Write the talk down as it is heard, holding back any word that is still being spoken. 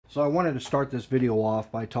So I wanted to start this video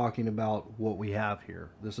off by talking about what we have here.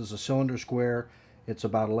 This is a cylinder square. It's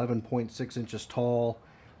about 11.6 inches tall.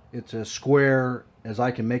 It's as square as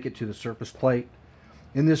I can make it to the surface plate.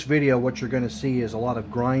 In this video, what you're going to see is a lot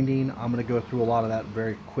of grinding. I'm going to go through a lot of that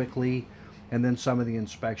very quickly, and then some of the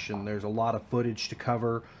inspection. There's a lot of footage to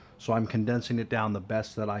cover, so I'm condensing it down the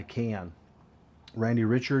best that I can. Randy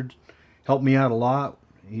Richard helped me out a lot.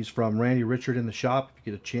 He's from Randy Richard in the Shop. If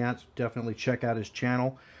you get a chance, definitely check out his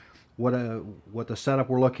channel. What the setup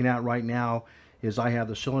we're looking at right now is I have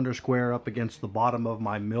the cylinder square up against the bottom of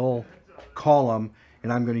my mill column,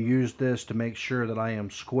 and I'm going to use this to make sure that I am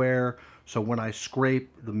square, so when I scrape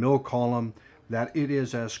the mill column that it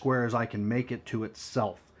is as square as I can make it to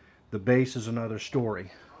itself. The base is another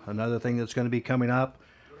story. Another thing that's going to be coming up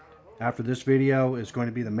after this video is going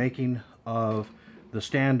to be the making of the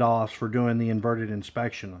standoffs for doing the inverted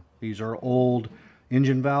inspection. These are old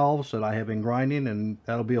engine valves that I have been grinding, and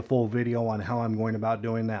that'll be a full video on how I'm going about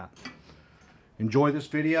doing that. Enjoy this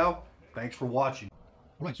video. Thanks for watching.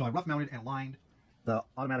 Alright, so I rough mounted and aligned the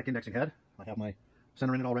automatic indexing head. I have my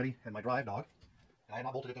center in it already and my drive dog. I have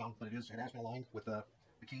not bolted it down, but it has been aligned with the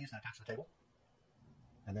keys that attach to the table.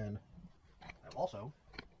 And then I've also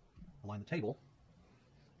aligned the table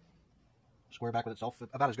square back with itself,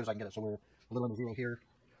 about as good as I can get it. So we're a little under zero here.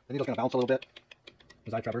 The needle's going to bounce a little bit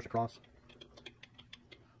as I traverse across.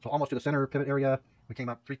 So almost to the center pivot area, we came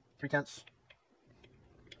up 3/10.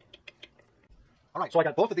 All right, so I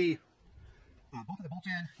got both of the bolts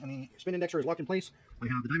in, and the spin indexer is locked in place. I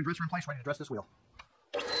have the diamond dresser in place, ready to dress this wheel.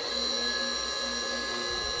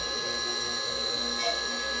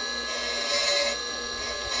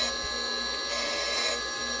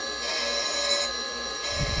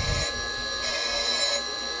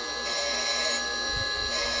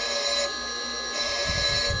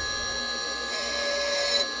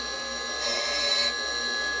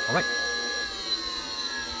 All right,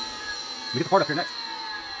 we get the part up here next.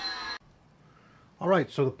 All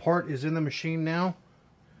right, so the part is in the machine now.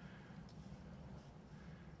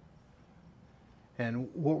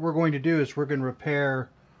 And what we're going to do is we're going to repair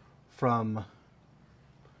from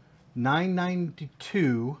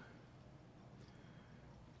 992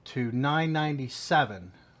 to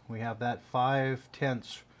 997. We have that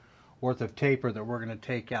 5/10 worth of taper that we're going to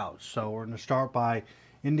take out. So we're going to start by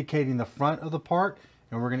indicating the front of the part,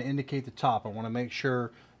 and we're going to indicate the top. I want to make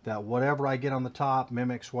sure that whatever I get on the top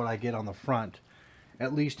mimics what I get on the front,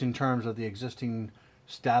 at least in terms of the existing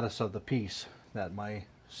status of the piece, that my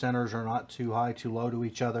centers are not too high, too low to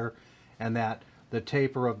each other, and that the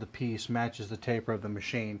taper of the piece matches the taper of the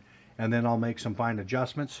machine. And then I'll make some fine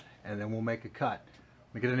adjustments, and then we'll make a cut.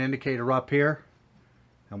 We get an indicator up here,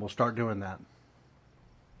 and we'll start doing that.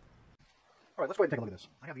 All right, let's go ahead and take a look at this.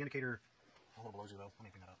 I have the indicator a little below zero. Let me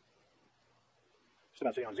bring that up. Just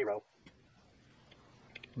about sitting on zero on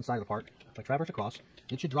the side of the part. If I traverse across,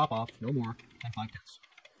 it should drop off no more than 5/10.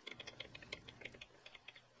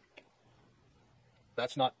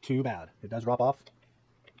 That's not too bad. It does drop off.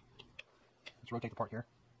 Let's rotate the part here.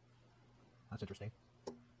 That's interesting.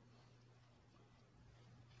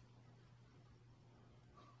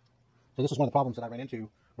 So this is one of the problems that I ran into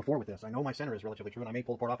before with this. I know my center is relatively true, and I may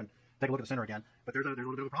pull the part off and take a look at the center again, but there's a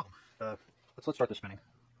little bit of a problem. Let's start this spinning.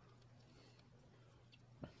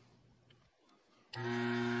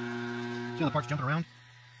 See how the part's jumping around?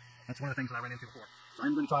 That's one of the things that I ran into before. So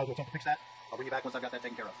I'm going to try to attempt to fix that. I'll bring you back once I've got that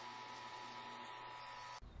taken care of.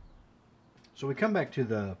 So we come back to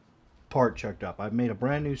the part checked up. I've made a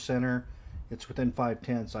brand new center. It's within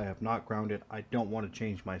 5/10. I have not ground it. I don't want to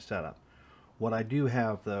change my setup. What I do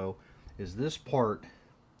have, though, is this part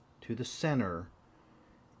to the center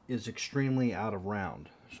is extremely out of round.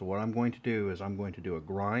 So what I'm going to do is I'm going to do a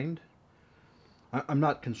grind. I'm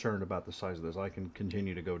not concerned about the size of this. I can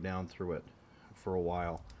continue to go down through it for a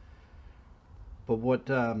while. But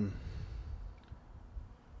what I'm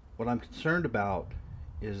concerned about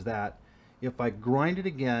is that if I grind it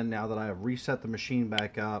again, now that I have reset the machine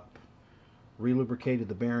back up, relubricated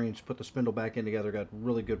the bearings, put the spindle back in together, got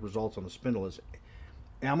really good results on the spindle, is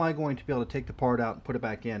am I going to be able to take the part out and put it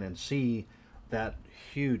back in and see that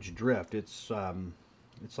huge drift? It's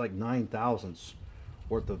like 9 thousandths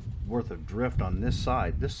worth of drift on this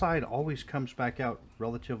side. This side always comes back out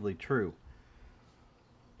relatively true.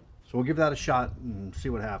 So we'll give that a shot and see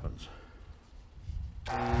what happens.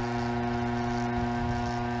 Yep.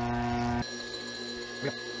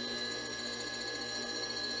 As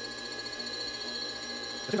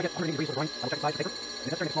soon as I get 180 degrees with the grind, I will check the size of the paper.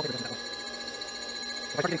 And if that's starting to get small paper, it doesn't that way.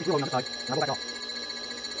 If I start getting zero on the other side, then I'll go back off.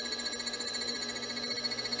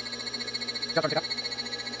 Just start to pick up.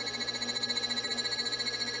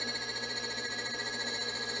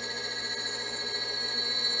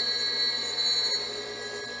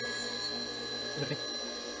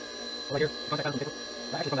 right here, contact pattern on the paper.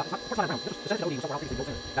 That actually comes out. It's not round. This is OD with somewhere else built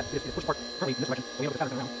in. That is pushed apart currently in this direction. So we know the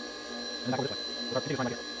pattern around. And then back over this way. With our continuous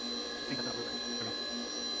line right here. Change that up a little bit. There we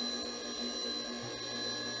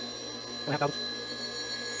go. 1.5 thousands.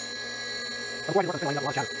 Before I do work on this thing, I got a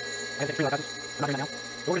lot of chatter. I had to take 3 large passes. I'm not doing that now.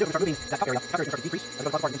 So what we're going to do is start moving that top area. Top area is going to start to decrease as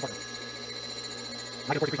we go to the part and partner.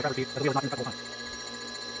 I can of course decrease my driver speed as the wheel is not moving the whole time.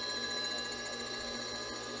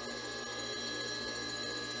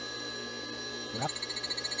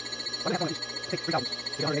 I'm going to have one of these. Take 3,000.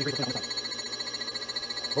 Take 180 degrees on the side.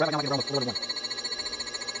 We're right now making around a little bit more.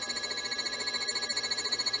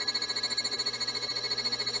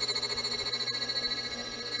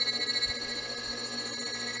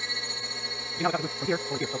 See how it's got to move from here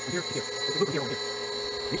over here. So from here to here. It's a move from here over here.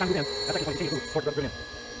 Each time we move in, that's actually going to continue to move towards the rubber in.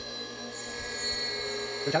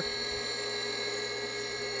 Good chatter?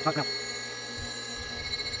 It's not pronounced.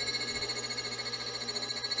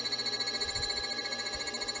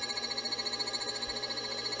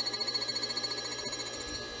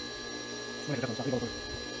 I'm going to adjust myself. Leave it over.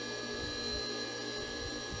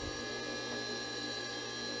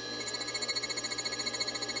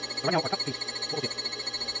 So right now, our top piece, what we'll see.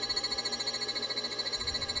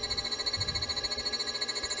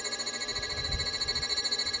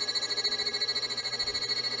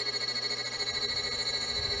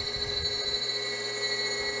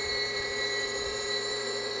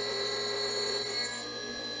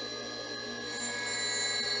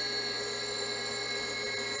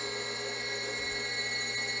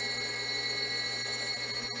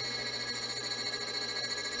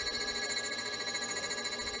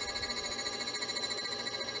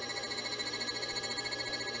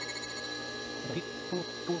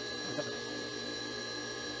 Cool. Adjust it.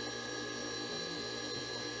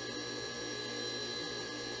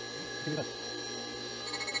 Continue that.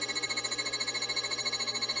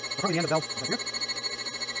 We're probably the end of the valve right here.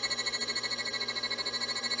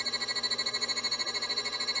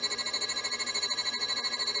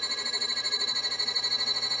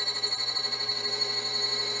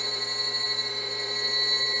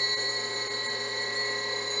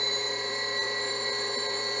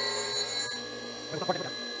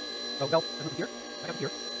 So valve is moving here, back up here.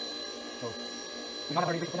 So we not have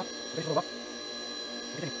our degrees up, the base is a little up.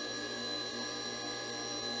 We continue.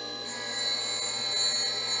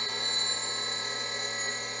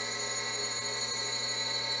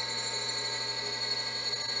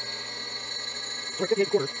 So we're at 58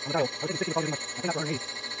 quarters on the dial. I was thinking 60 was probably too much. I think that's 180.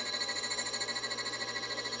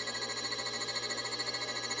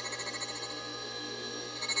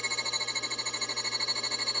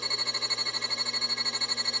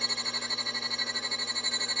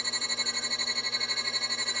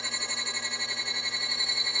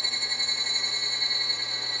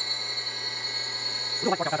 We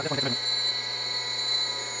don't like work out this one takes a minute.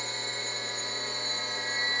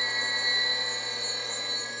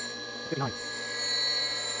 59.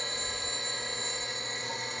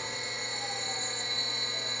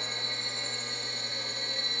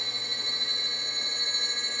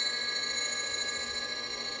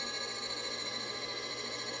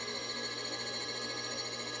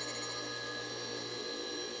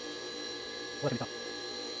 Well, that's gonna be tough.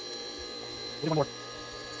 We'll do one more.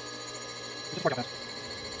 It's just work out fast.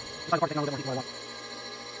 This side part taking on a little bit more heat than what I want.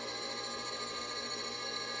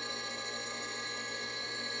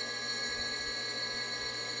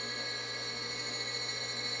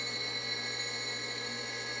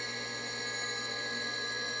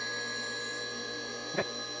 Okay.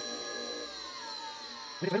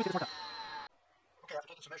 We need to get this worked out. Okay, after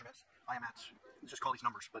taking some measurements, I am at, let's just call these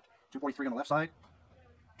numbers, but 243 on the left side,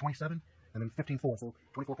 27, and then 15.4. So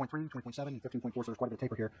 24.3, 20.7, and 15.4, so there's quite a bit of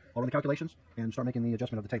taper here. I'll run the calculations and start making the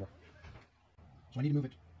adjustment of the table. So I need to move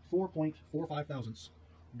it 4.45 thousandths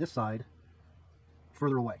this side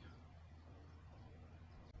further away.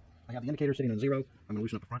 I have the indicator sitting on 0. I'm going to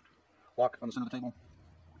loosen up the front lock on the center of the table.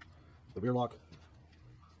 The rear lock.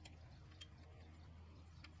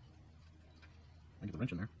 I get the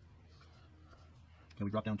wrench in there. Can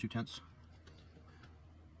we drop down 2/10?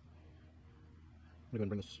 I'm going to go ahead and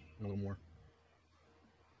bring this in a little more.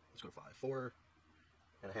 Let's go to 5.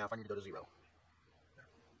 4.5. I need to go to 0. There.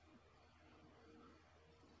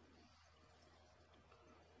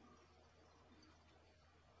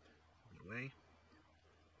 Bring it away.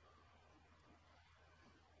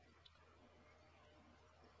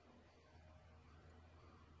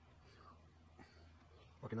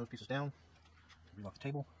 Working those pieces down. Relock the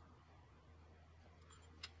table.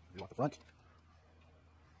 Relock the front.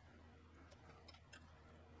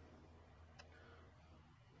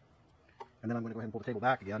 And then I'm going to go ahead and pull the table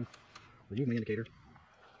back again. Remove my indicator.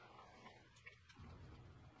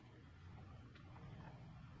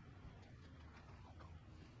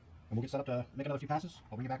 and we'll get set up to make another few passes.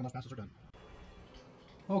 I'll bring you back when those passes are done.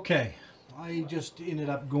 Okay, I just ended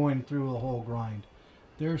up going through the whole grind.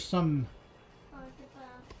 There's a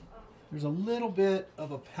little bit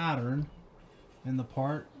of a pattern in the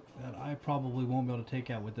part that I probably won't be able to take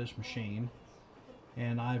out with this machine.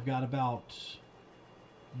 And I've got about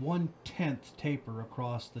 1/10 taper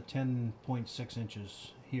across the 10.6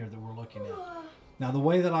 inches here that we're looking at. Now the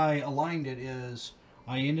way that I aligned it is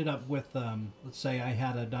I ended up with, let's say I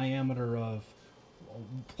had a diameter of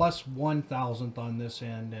plus 1/1000th on this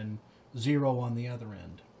end and 0 on the other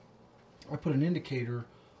end. I put an indicator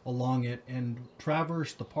along it and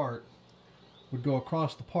traverse the part, would go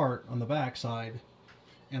across the part on the back side,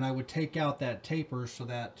 and I would take out that taper so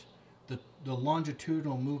that the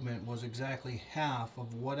longitudinal movement was exactly half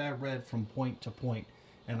of what I read from point to point.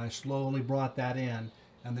 And I slowly brought that in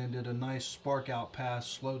and then did a nice spark out pass,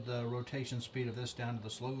 slowed the rotation speed of this down to the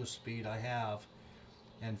slowest speed I have,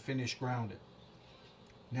 and finish ground it.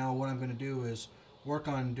 Now what I'm going to do is work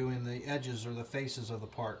on doing the edges or the faces of the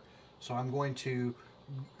part. So I'm going to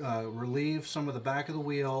relieve some of the back of the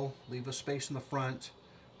wheel, leave a space in the front,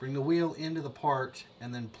 bring the wheel into the part,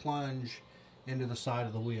 and then plunge into the side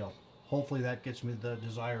of the wheel. Hopefully that gets me the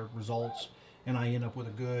desired results and I end up with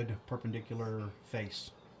a good perpendicular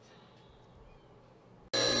face.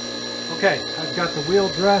 Okay, I've got the wheel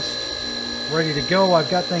dressed, ready to go. I've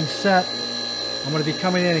got things set. I'm going to be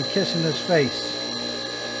coming in and kissing this face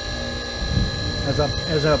as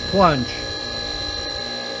a plunge.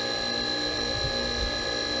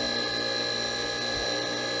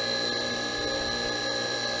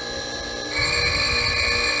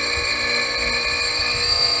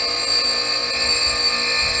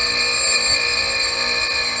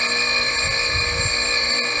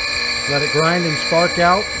 Let it grind and spark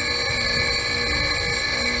out.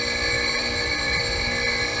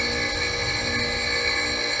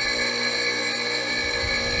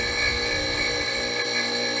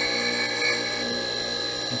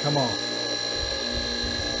 And come off.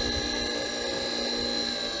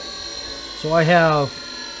 So I have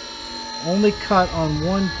only cut on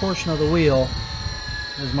one portion of the wheel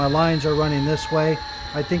as my lines are running this way.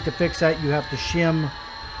 I think to fix that you have to shim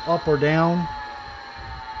up or down.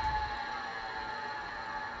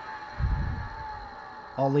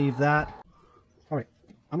 I'll leave that. All right,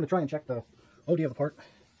 I'm going to try and check the OD of the part.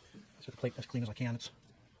 Let's get the plate as clean as I can. It's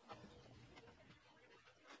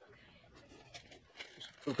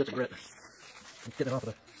little bits of grit. Let's get it off of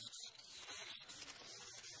the.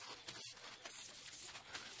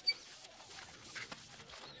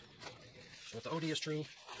 So if the OD is true,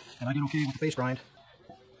 and I did okay with the face grind,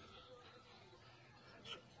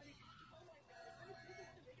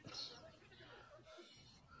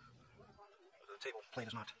 the table plate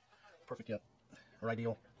is not perfect yet, or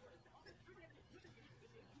ideal.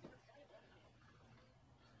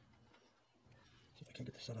 See if I can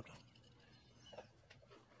get this set up now.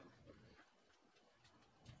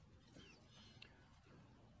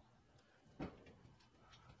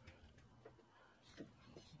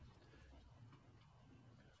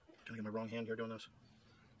 Trying to get my wrong hand here doing this.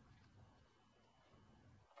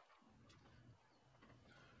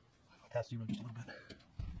 I'll pass zero just a little bit.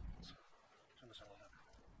 Turn this out a little bit.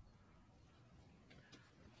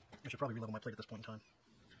 I should probably relevel my plate at this point in time.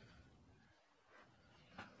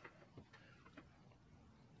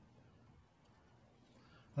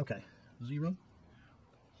 Okay, 0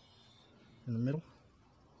 in the middle.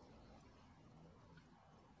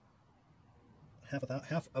 Half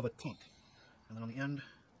of a tenth, and then on the end,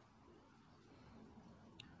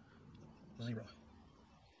 0.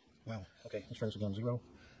 Wow. Okay, let's try this again. 0. And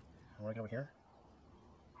we're going to go over here.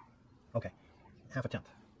 Okay, half a tenth.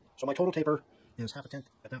 So my total taper is half a tenth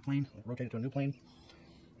at that plane. I'll rotate it to a new plane.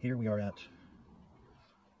 Here we are at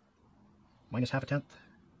minus half a tenth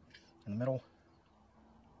in the middle.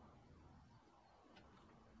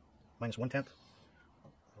 Minus 1/10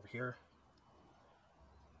 over here.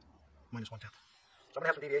 Minus 1/10. So I'm gonna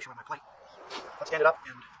have some deviation on my plate. Let's stand it up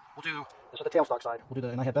and we'll do this is the tailstock side. We'll do the,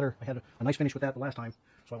 and I had a nice finish with that the last time,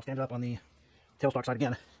 so I'll stand it up on the tailstock side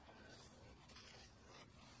again.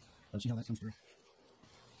 Let's see how that comes through.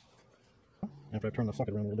 After I turn the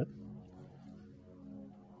socket around a little bit.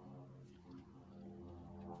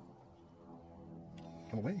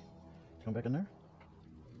 Come away. Come back in there.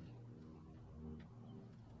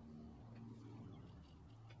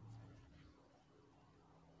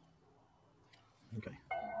 Okay.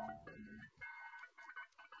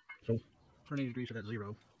 So, turn 80 degrees to that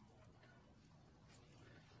 0.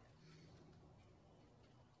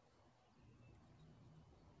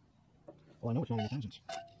 Well, I know it's 90 thousandths.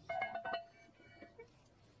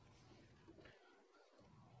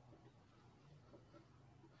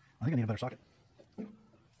 I think I need a better socket. How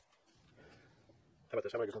about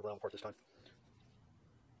this? How about I just look around the port this time?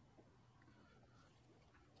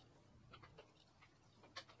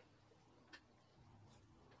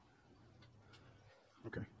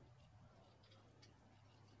 Okay.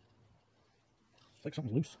 It's like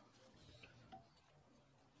something's loose.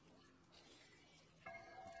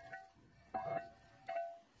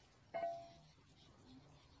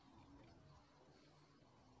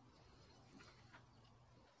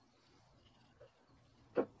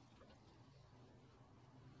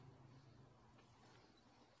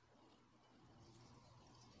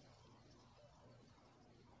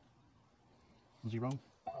 Zero.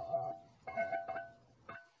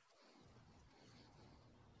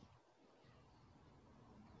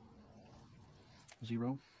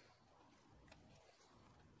 Zero.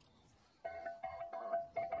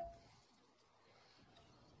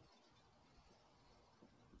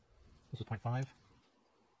 This is 0.5.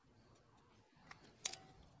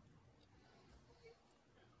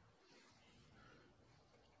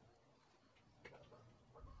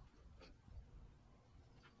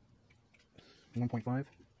 One 1.5.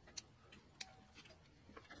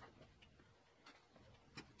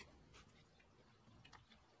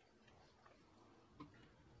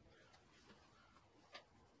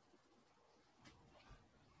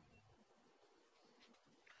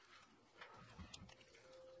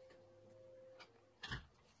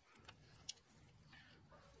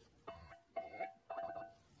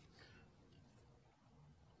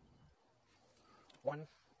 One.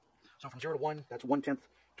 So from 0 to 1, that's 1/10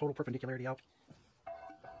 total perpendicularity out.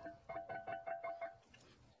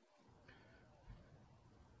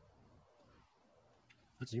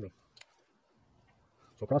 That's 0.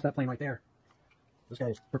 So across that plane right there, this guy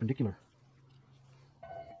is perpendicular.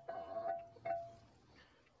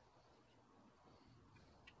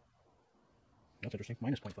 That's interesting.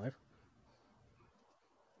 Minus 0.5.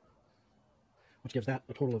 Which gives that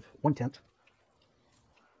a total of 1/10.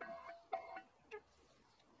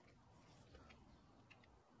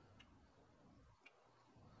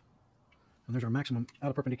 And there's our maximum out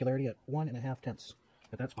of perpendicularity at 1.5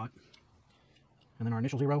 at that spot. And then our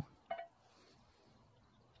initial 0.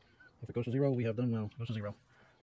 If it goes to 0, we have done well. It goes to 0.